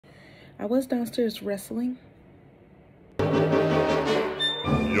I was downstairs wrestling.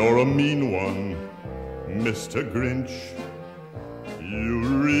 You're a mean one, Mr. Grinch.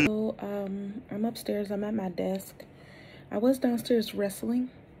 So, I'm upstairs. I'm at my desk. I was downstairs wrestling.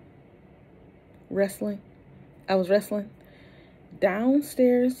 I was wrestling.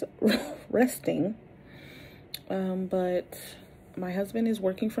 Downstairs resting. But my husband is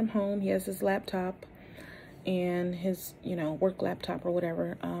working from home. He has his laptop and his, work laptop or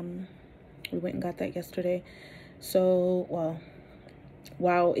whatever. We went and got that yesterday. So, well,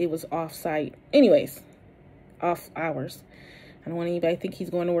 while it was off site. Anyways, off hours. I don't want anybody to think he's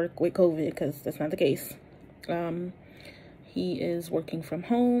going to work with COVID, because that's not the case. He is working from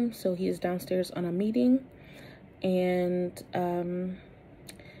home, so he is downstairs on a meeting. And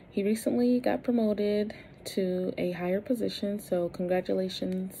he recently got promoted to a higher position, so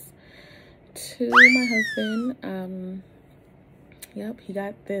congratulations to my husband. Yep, he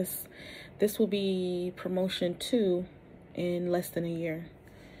got this. This will be promotion 2 in less than a year,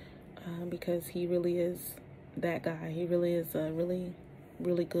 because he really is that guy. He really is a really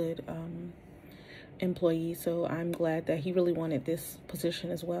good employee. So I'm glad that he really wanted this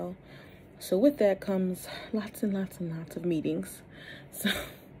position as well. So with that comes lots and lots and lots of meetings. So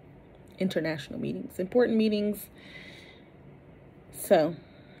international meetings, important meetings. So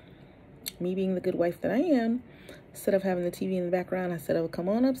me being the good wife that I am, instead of having the TV in the background, I said I would come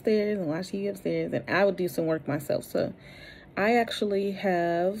on upstairs and watch TV upstairs, and I would do some work myself. So I actually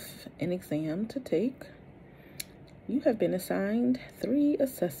have an exam to take. You have been assigned 3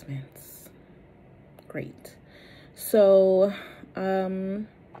 assessments. Great. So,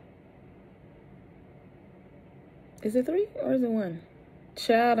 is it 3 or is it 1?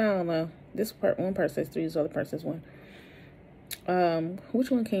 Child, I don't know. This part, one part says 3, this other part says 1. Which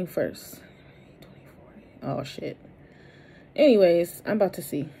one came first? 24. Oh, shit. Anyways, I'm about to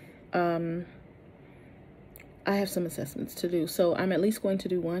see. I have some assessments to do, so I'm at least going to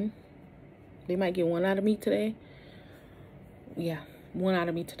do 1. They might get 1 out of me today. Yeah, 1 out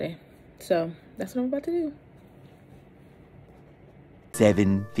of me today. So that's what I'm about to do.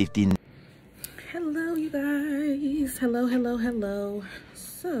 7:15. Hello, you guys. Hello.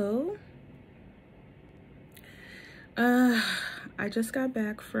 So, I just got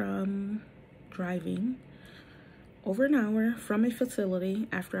back from driving over an hour from a facility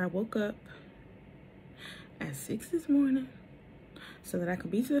after I woke up at 6 this morning so that I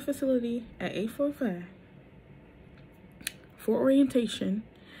could be to the facility at 8:45 for orientation.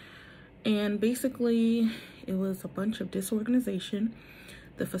 And basically it was a bunch of disorganization.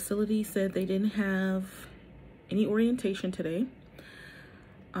 The facility said they didn't have any orientation today.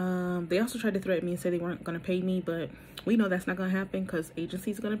 They also tried to threaten me and say they weren't going to pay me, but we know that's not going to happen because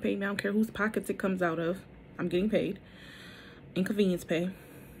agency's going to pay me. I don't care whose pockets it comes out of. I'm getting paid. Inconvenience pay.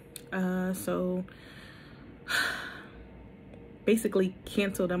 So basically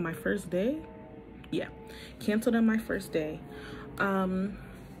canceled on my first day. Yeah, canceled on my first day.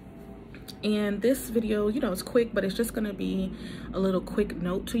 And this video, it's quick, but it's just gonna be a little quick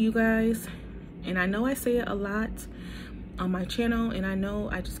note to you guys. And I know I say it a lot on my channel, and I know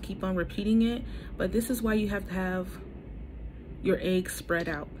I just keep on repeating it, but this is why you have to have your eggs spread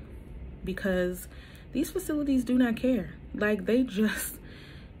out, because these facilities do not care. Like, they just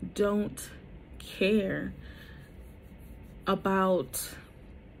don't care about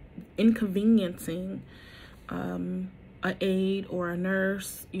inconveniencing an aide or a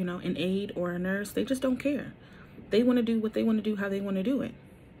nurse, an aide or a nurse. They just don't care. They want to do what they want to do, how they want to do it.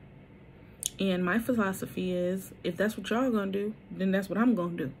 And my philosophy is, if that's what y'all gonna do, then that's what I'm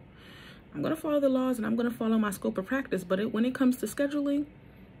gonna do. I'm gonna follow the laws and I'm gonna follow my scope of practice. But when it comes to scheduling,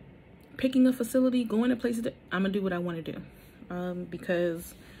 picking a facility, going to places, I'm gonna do what I want to do.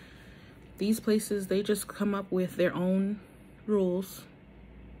 Because these places, they just come up with their own rules,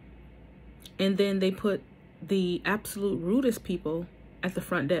 and then they put the absolute rudest people at the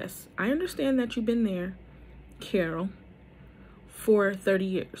front desk. I understand that you've been there, Carol, for 30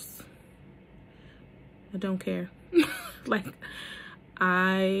 years. I don't care. Like,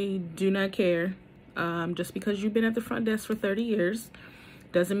 I do not care. Just because you've been at the front desk for 30 years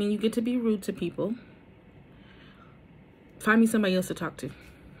doesn't mean you get to be rude to people. Find me somebody else to talk to.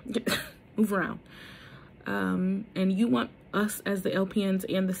 Move around. And you want us as the LPNs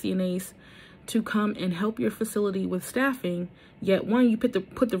and the CNAs to come and help your facility with staffing, yet you put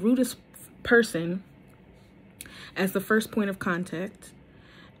the rudest person as the first point of contact,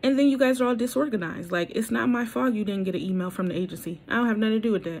 and then you guys are all disorganized. Like, it's not my fault you didn't get an email from the agency. I don't have nothing to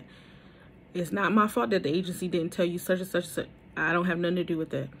do with that. It's not my fault that the agency didn't tell you such and such and such. I don't have nothing to do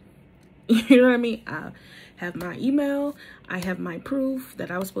with that. You know what I mean? I have my email. I have my proof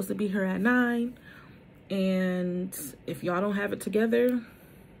that I was supposed to be here at 9. And if y'all don't have it together,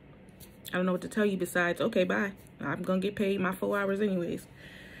 I don't know what to tell you besides, okay, bye. I'm going to get paid my 4 hours anyways.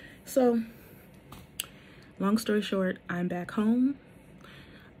 So, long story short, I'm back home.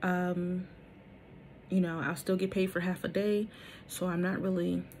 You know, I'll still get paid for half a day. So I'm not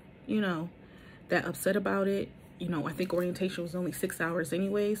really, you know, that upset about it. You know, I think orientation was only 6 hours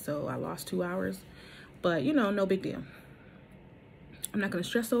anyway, so I lost 2 hours. But, you know, no big deal. I'm not going to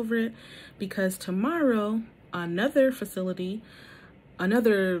stress over it because tomorrow, another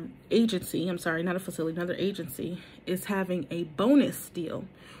agency, I'm sorry, not a facility, another agency is having a bonus deal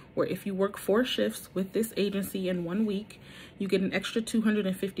where if you work 4 shifts with this agency in 1 week, you get an extra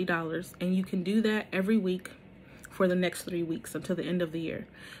 $250, and you can do that every week for the next 3 weeks until the end of the year.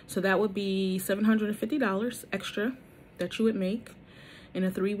 So that would be $750 extra that you would make in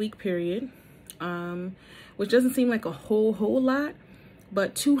a 3-week period, which doesn't seem like a whole lot,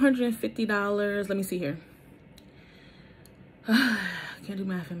 but $250, let me see here. I can't do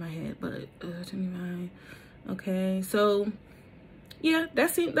math in my head, but 29. Okay, so yeah,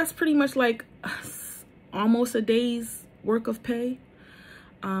 that's pretty much like almost a day's work of pay.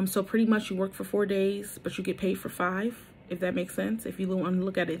 So pretty much you work for 4 days, but you get paid for 5, if that makes sense, if you want to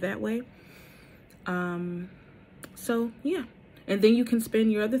look at it that way. So yeah, and then you can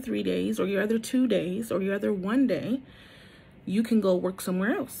spend your other 3 days or your other 2 days or your other 1 day. You can go work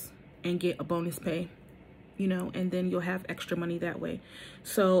somewhere else and get a bonus pay, you know, and then you'll have extra money that way.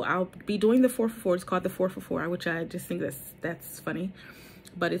 So I'll be doing the 4 for 4. It's called the 4 for 4, which I just think that's funny,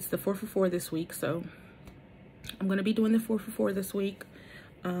 but it's the 4 for 4 this week. So I'm going to be doing the 4 for 4 this week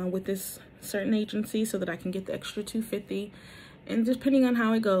with this certain agency so that I can get the extra $250. And depending on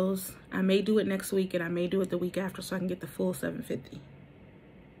how it goes, I may do it next week and I may do it the week after so I can get the full $750.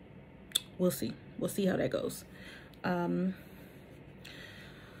 We'll see. We'll see how that goes. I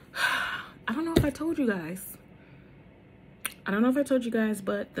don't know if I told you guys.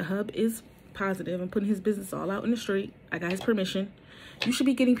 But the hub is positive. I'm putting his business all out in the street. I got his permission. You should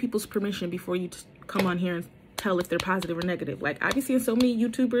be getting people's permission before you come on here and tell if they're positive or negative. Like, I be seeing so many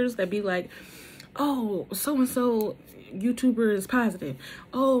YouTubers that be like, oh, so-and-so YouTuber is positive.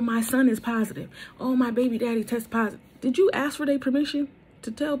 Oh, my son is positive. Oh, my baby daddy tests positive. Did you ask for their permission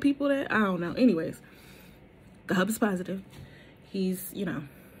to tell people that? I don't know. Anyways, the hub is positive. He's, you know,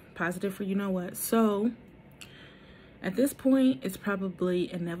 positive for you know what. So at this point, it's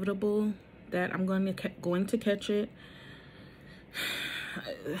probably inevitable that I'm going to catch it.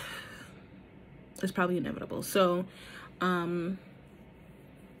 It's probably inevitable. So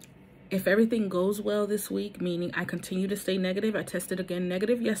if everything goes well this week, meaning I continue to stay negative, I tested again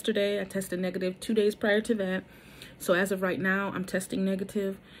negative yesterday. I tested negative 2 days prior to that. So as of right now, I'm testing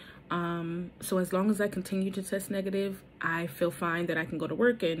negative. So as long as I continue to test negative, I feel fine that I can go to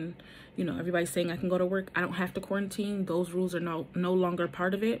work. And, you know, everybody's saying I can go to work. I don't have to quarantine. Those rules are no longer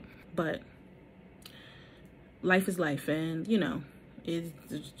part of it. But life is life. And, you know,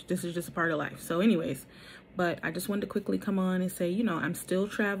 this is just a part of life. So anyways, but I just wanted to quickly come on and say, you know, I'm still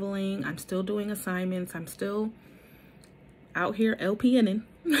traveling. I'm still doing assignments. I'm still out here LPNing.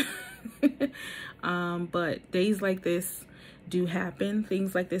 But days like this do happen.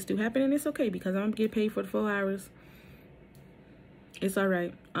 Things like this do happen, and it's okay because I'm gonna get paid for the 4 hours. It's all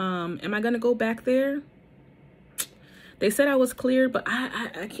right. Am I gonna go back there? They said I was cleared, but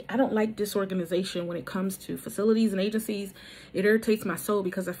I don't like disorganization when it comes to facilities and agencies. It irritates my soul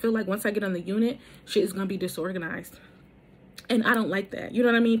because I feel like once I get on the unit, shit is gonna be disorganized. And I don't like that. You know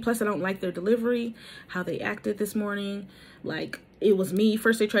what I mean? Plus, I don't like their delivery, how they acted this morning. Like, it was me.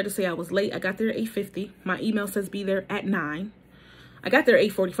 First, they tried to say I was late. I got there at 8:50. My email says be there at 9. I got there at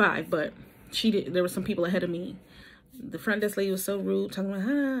 8:45, but there were some people ahead of me. The front desk lady was so rude, talking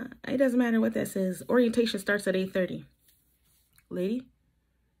about, it doesn't matter what that says. Orientation starts at 8:30. Lady,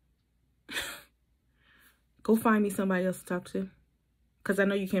 go find me somebody else to talk to, because I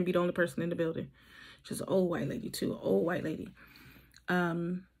know you can't be the only person in the building. She's an old white lady too, old white lady.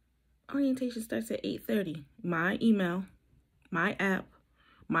 Orientation starts at 8:30. My email, my app,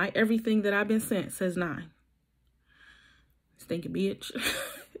 my everything that I've been sent says 9. Stinking bitch.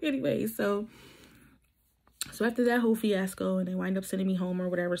 Anyway, so after that whole fiasco, and they wind up sending me home or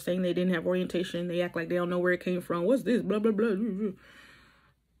whatever, saying they didn't have orientation. They act like they don't know where it came from. What's this? Blah, blah, blah.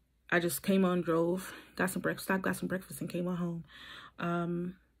 I just came on, drove, got some breakfast, and came on home.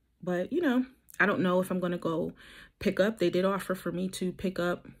 But, you know, I don't know if I'm going to go pick up. They did offer for me to pick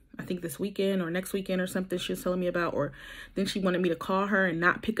up, I think this weekend or next weekend or something she was telling me about. Or then she wanted me to call her and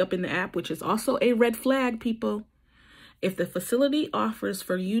not pick up in the app, which is also a red flag, people. If the facility offers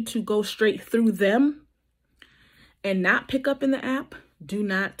for you to go straight through them and not pick up in the app, do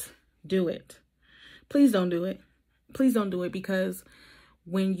not do it. Please don't do it. Please don't do it, because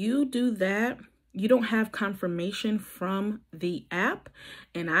when you do that, you don't have confirmation from the app.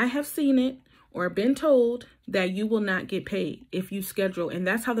 And I have seen it or been told that you will not get paid if you schedule. And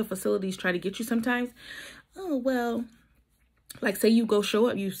that's how the facilities try to get you sometimes. Oh, well, like say you go show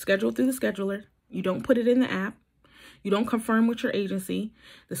up, you schedule through the scheduler. You don't put it in the app. You don't confirm with your agency.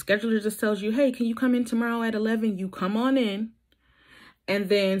 The scheduler just tells you, hey, can you come in tomorrow at 11? You come on in, and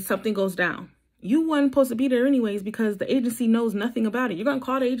then something goes down. You weren't supposed to be there anyways, because the agency knows nothing about it. You're going to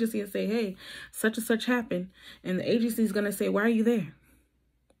call the agency and say, hey, such and such happened. And the agency is going to say, why are you there?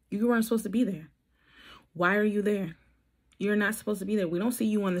 You weren't supposed to be there. Why are you there? You're not supposed to be there. We don't see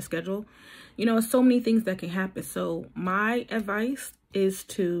you on the schedule. You know, so many things that can happen. So my advice is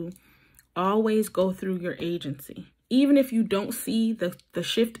to always go through your agency. Even if you don't see the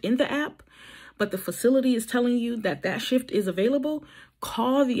shift in the app, but the facility is telling you that that shift is available,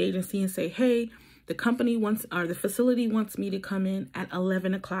 call the agency and say, hey, the company wants, or the facility wants me to come in at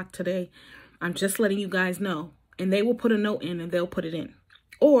 11 o'clock today. I'm just letting you guys know. And they will put a note in and they'll put it in.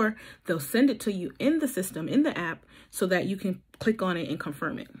 Or they'll send it to you in the system, in the app, so that you can click on it and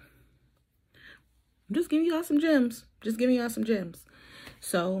confirm it. I'm just giving you all some gems. Just giving you all some gems.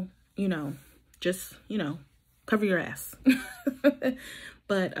 So, you know, just, you know, cover your ass.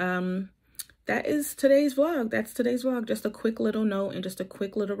 But that is today's vlog. That's today's vlog. Just a quick little note and just a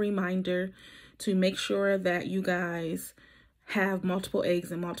quick little reminder to make sure that you guys have multiple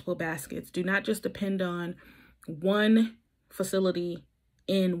eggs in multiple baskets. Do not just depend on one facility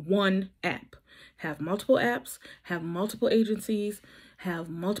in one app. Have multiple apps, have multiple agencies, have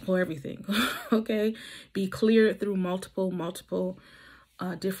multiple everything. Okay? Be clear through multiple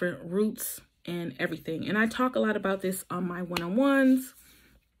different routes and everything. And I talk a lot about this on my one-on-ones.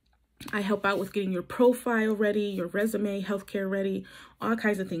 I help out with getting your profile ready, your resume, healthcare ready, all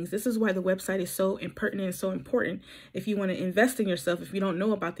kinds of things. This is why the website is so pertinent and so important. If you want to invest in yourself, if you don't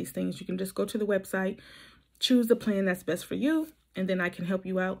know about these things, you can just go to the website, choose the plan that's best for you, and then I can help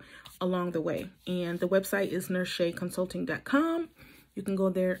you out along the way. And the website is nurseshayconsulting.com. You can go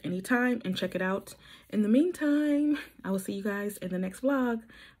there anytime and check it out. In the meantime, I will see you guys in the next vlog.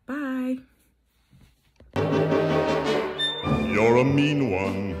 Bye. You're a mean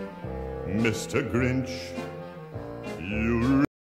one, Mr. Grinch. You